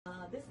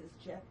This is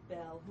Jeff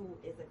Bell, who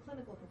is a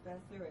clinical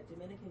professor at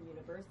Dominican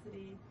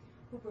University,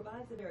 who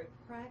provides a very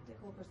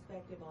practical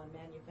perspective on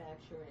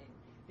manufacturing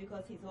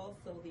because he's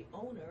also the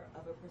owner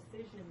of a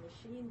precision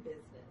machine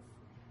business,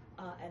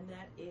 and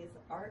that is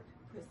Art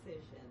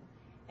Precision.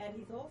 And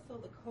he's also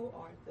the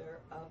co-author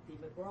of the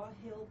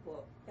McGraw-Hill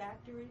book,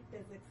 Factory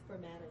Physics for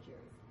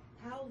Managers,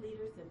 How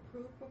Leaders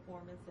Improve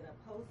Performance in a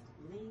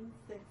Post-Lean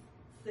Six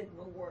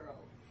Sigma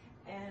World.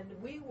 And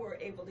we were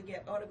able to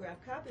get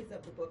autographed copies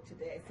of the book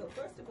today. So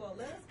first of all,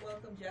 let us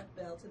welcome Jeff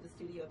Bell to the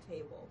studio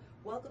table.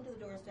 Welcome to the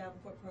Doris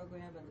Davenport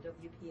program and the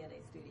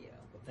WPNA studio.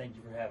 Well, thank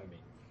you for having me.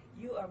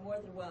 You are more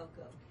than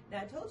welcome.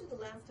 Now, I told you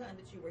the last time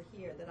that you were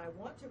here that I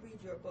want to read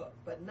your book,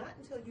 but not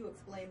until you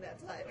explain that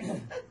title.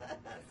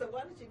 So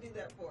why don't you do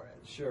that for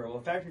us? Sure.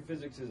 Well, factory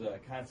physics is a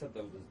concept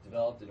that was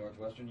developed at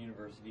Northwestern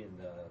University in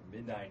the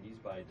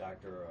mid-90s by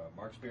Dr.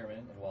 Mark Spearman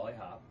and Wally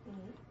Hopp,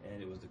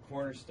 and it was the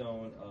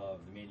cornerstone of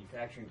the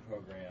manufacturing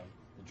program,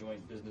 the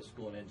Joint Business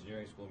School and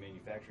Engineering School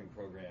manufacturing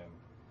program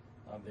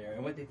there.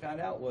 And what they found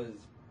out was,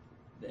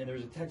 and there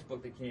was a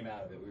textbook that came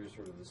out of it, we were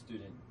sort of the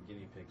student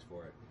guinea pigs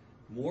for it,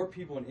 more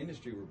people in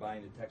industry were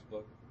buying the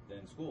textbook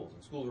than schools,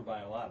 and schools were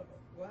buying a lot of them.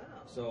 Wow.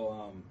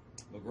 So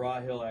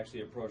McGraw-Hill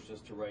actually approached us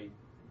to write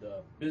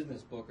the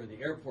business book or the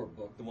airport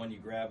book, the one you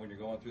grab when you're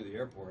going through the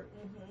airport,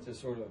 to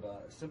sort of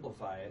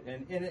simplify it.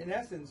 And in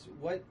essence,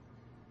 what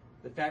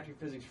the factory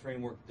physics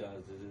framework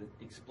does is it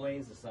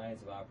explains the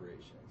science of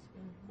operations.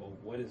 Well,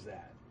 what is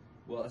that?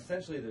 Well,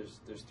 essentially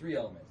there's three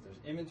elements. There's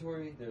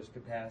inventory, there's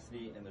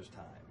capacity, and there's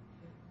time.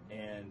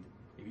 And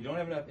if you don't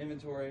have enough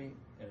inventory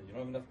and you don't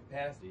have enough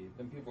capacity,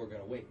 then people are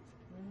going to wait.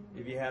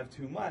 If you have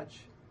too much,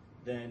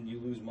 then you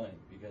lose money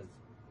because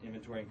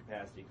inventory and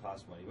capacity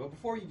cost money. But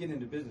before you get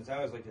into business, I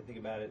always like to think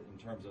about it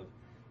in terms of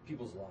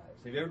people's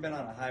lives. Have you ever been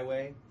on a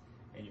highway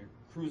and you're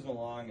cruising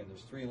along and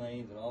there's 3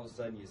 lanes and all of a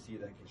sudden you see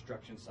that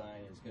construction sign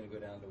and it's going to go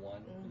down to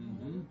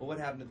 1? Well, what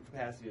happened to the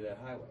capacity of that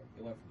highway?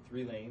 It went from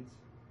 3 lanes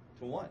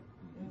to 1.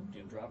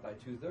 You dropped by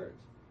 2/3.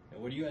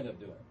 And what do you end up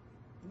doing?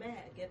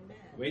 Getting mad.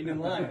 Waiting in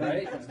line,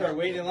 right? Start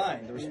waiting in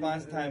line. The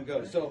response time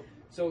goes. So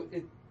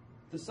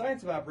the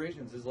science of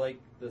operations is like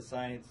the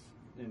science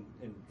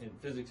in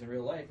physics in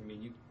real life. I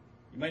mean, you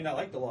might not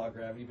like the law of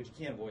gravity, but you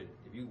can't avoid it.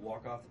 If you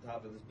walk off the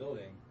top of this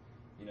building,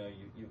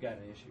 you've got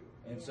an issue.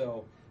 And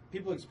so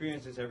people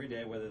experience this every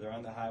day, whether they're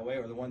on the highway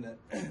or the one that,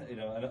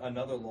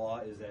 another law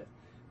is that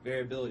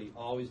variability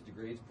always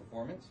degrades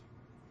performance.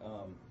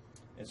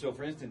 And so,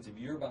 for instance, if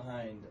you're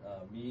behind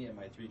me and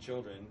my 3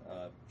 children,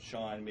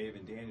 Sean, Maeve,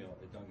 and Daniel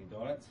at Dunkin'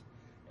 Donuts,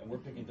 and we're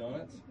picking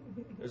donuts,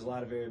 there's a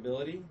lot of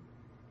variability,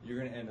 you're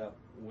going to end up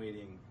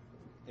waiting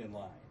in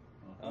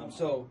line.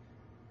 So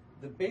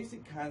the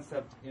basic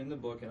concept in the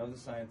book and of the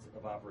science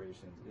of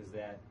operations is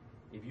that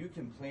if you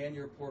can plan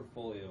your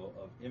portfolio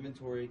of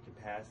inventory,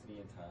 capacity,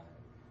 and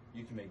time,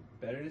 you can make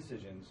better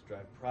decisions,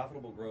 drive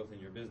profitable growth in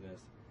your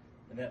business,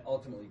 and that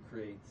ultimately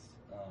creates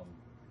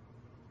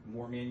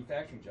more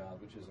manufacturing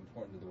jobs, which is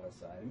important to the West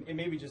Side. And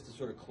maybe just to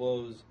sort of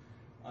close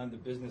on the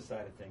business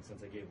side of things,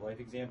 since I gave life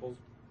examples,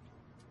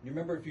 you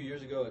remember a few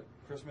years ago at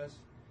Christmas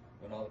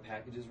when all the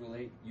packages were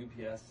late,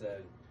 UPS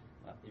said,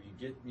 if you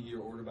get me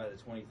your order by the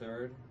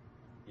 23rd,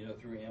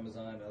 through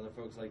Amazon and other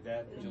folks like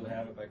that, you'll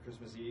have it by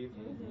Christmas Eve.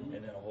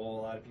 And then a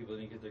whole lot of people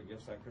didn't get their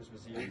gifts on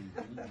Christmas Eve.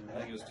 I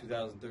think it was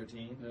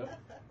 2013.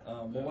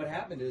 Well, what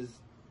happened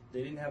is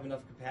they didn't have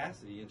enough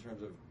capacity in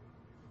terms of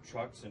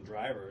trucks and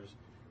drivers,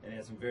 and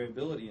had some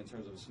variability in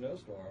terms of a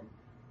snowstorm,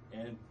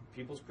 and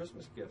people's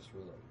Christmas gifts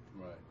were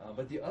late. Right.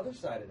 But the other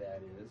side of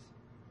that is,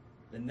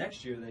 the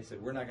next year they said,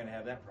 we're not going to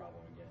have that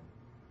problem again.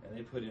 And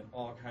they put in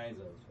all kinds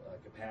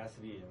of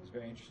capacity, and it was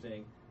very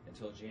interesting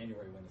until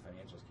January when the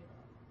financials came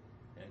out.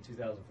 And in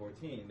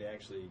 2014, they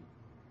actually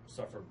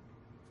suffered,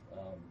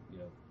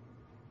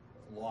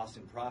 loss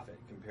in profit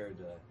compared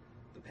to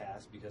the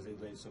past because they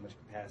laid so much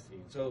capacity.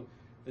 And so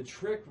the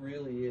trick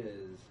really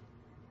is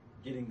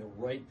getting the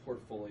right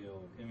portfolio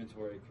of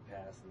inventory,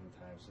 capacity, and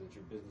time so that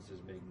your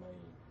businesses make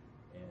money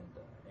and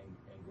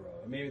grow.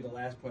 And maybe the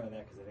last point on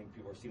that, because I think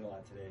people are seeing a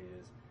lot today,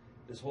 is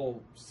this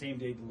whole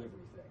same-day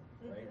delivery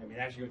thing, right? I mean,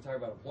 actually, when we talk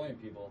about employing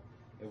people,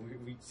 if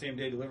we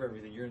same-day deliver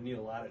everything, you're going to need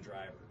a lot of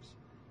drivers.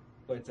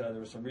 But there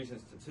were some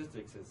recent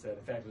statistics that said,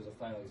 in fact, it was a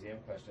final exam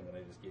question that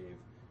I just gave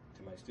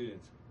to my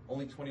students,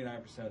 only 29%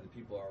 of the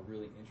people are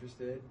really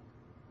interested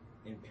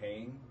in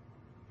paying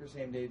for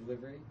same-day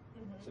delivery.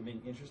 So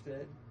being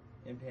interested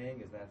in paying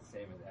is not the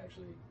same as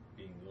actually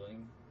being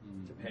willing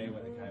to pay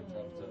when the time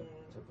comes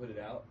to put it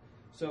out.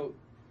 So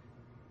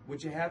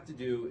what you have to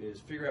do is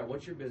figure out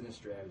what's your business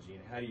strategy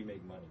and how do you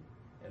make money.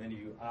 And then if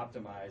you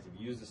optimize, if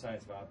you use the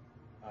science of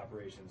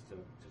operations to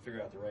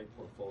figure out the right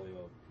portfolio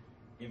of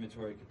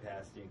inventory,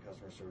 capacity, and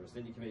customer service,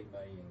 then you can make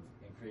money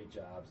and create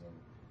jobs,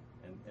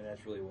 and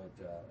that's really what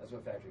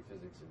factory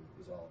physics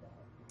is all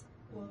about.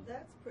 Well,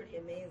 that's pretty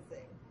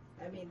amazing.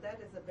 I mean, that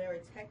is a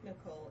very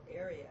technical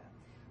area,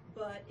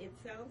 but it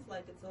sounds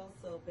like it's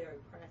also very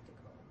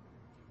practical.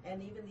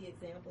 and even the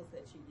examples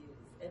that you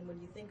use. And when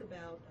you think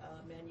about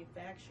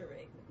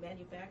manufacturing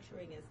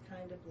is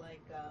kind of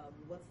like,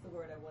 what's the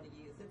word I want to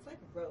use? It's like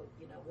rote,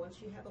 you know.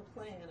 Once you have a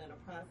plan and a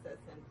process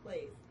in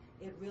place,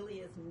 it really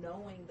is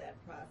knowing that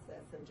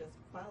process and just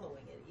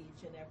following it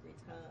each and every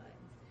time.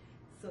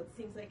 So it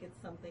seems like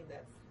it's something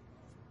that's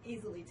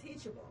easily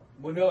teachable.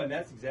 Well, no, and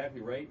that's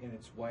exactly right, and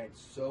it's why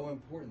it's so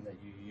important that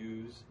you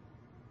use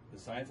the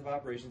science of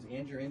operations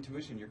and your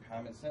intuition, your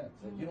common sense.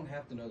 Like, you don't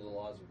have to know the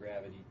laws of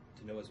gravity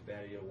to know it's a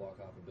bad idea to walk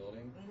off a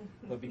building,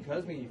 but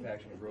because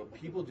manufacturing is rote,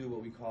 people do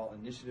what we call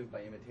initiative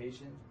by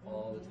imitation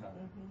all the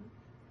time.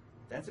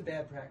 That's a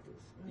bad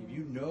practice. If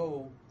you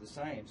know the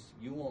science,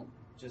 you won't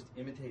just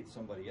imitate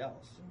somebody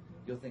else.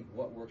 You'll think,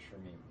 what works for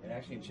me? And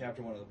actually in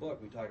chapter 1 of the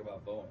book, we talk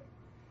about Boeing.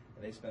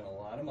 And they spent a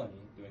lot of money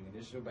doing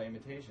initiative by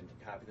imitation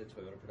to copy the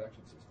Toyota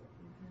production system.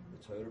 The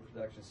Toyota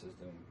production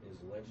system is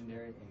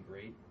legendary and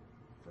great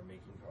for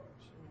making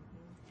cars.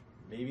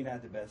 Maybe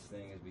not the best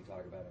thing, as we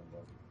talk about in the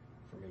book,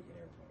 for making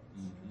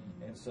airplanes.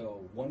 And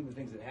so one of the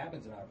things that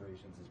happens in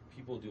operations is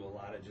people do a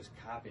lot of just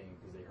copying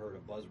because they heard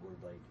a buzzword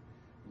like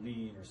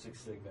Lean or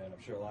Six Sigma, and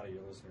I'm sure a lot of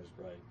your listeners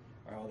probably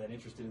are all that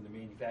interested in the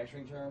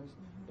manufacturing terms,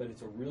 but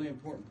it's a really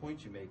important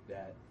point you make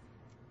that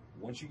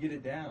once you get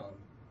it down,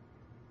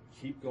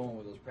 keep going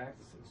with those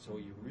practices. So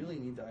you really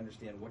need to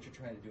understand what you're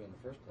trying to do in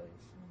the first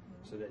place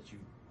so that you,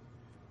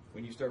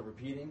 when you start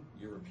repeating,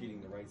 you're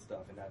repeating the right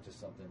stuff and not just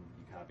something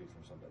you copied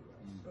from somebody else.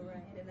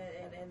 Right,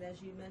 and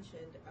as you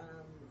mentioned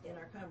in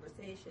our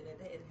conversation,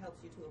 it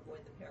helps you to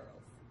avoid the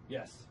perils.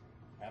 Yes,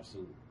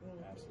 absolutely,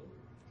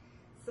 absolutely.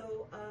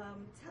 So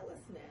tell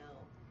us now,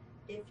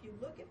 if you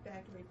look at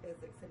factory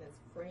physics and its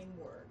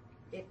framework,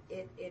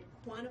 it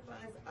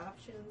quantifies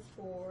options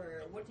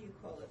for, what do you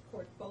call it,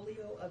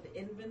 portfolio of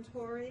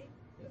inventory?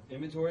 Yeah.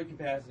 Inventory,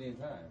 capacity, and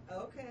time.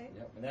 Okay.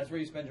 Yep. And that's where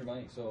you spend your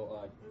money.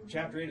 So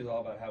chapter 8 is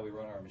all about how we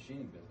run our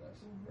machining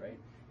business, right?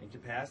 And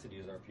capacity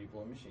is our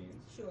people and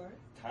machines. Sure.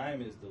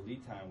 Time is the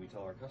lead time. We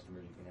tell our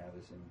customers you can have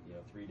this in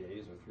 3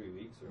 days or 3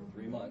 weeks or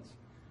 3 months.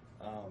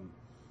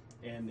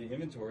 And the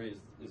inventory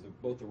is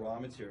both the raw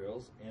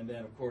materials, and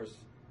then of course,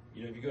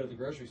 if you go to the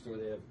grocery store,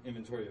 they have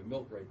inventory of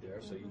milk right there,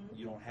 so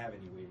you don't have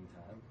any waiting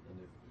time.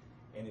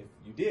 And if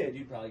you did,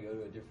 you'd probably go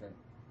to a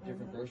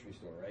different grocery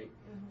store, right?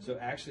 So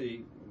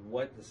actually,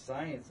 what the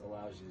science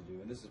allows you to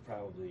do, and this is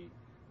probably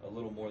a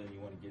little more than you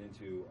want to get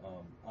into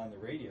on the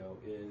radio,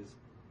 is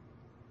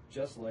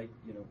just like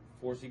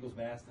force equals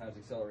mass times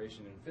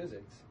acceleration in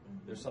physics.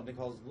 There's something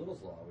called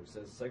Little's law, which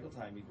says cycle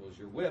time equals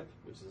your WIP,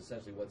 which is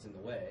essentially what's in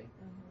the way,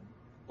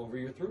 over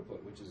your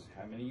throughput, which is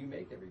how many you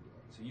make every day.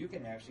 So you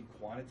can actually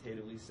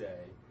quantitatively say,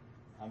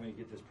 I'm going to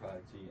get this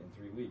product to you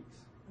in 3 weeks,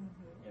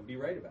 and be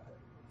right about it.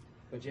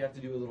 But you have to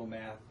do a little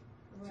math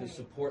to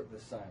support the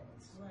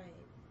science. Right.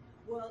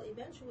 Well,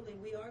 eventually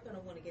we are going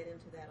to want to get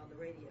into that on the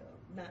radio.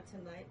 Not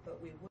tonight,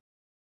 but we will.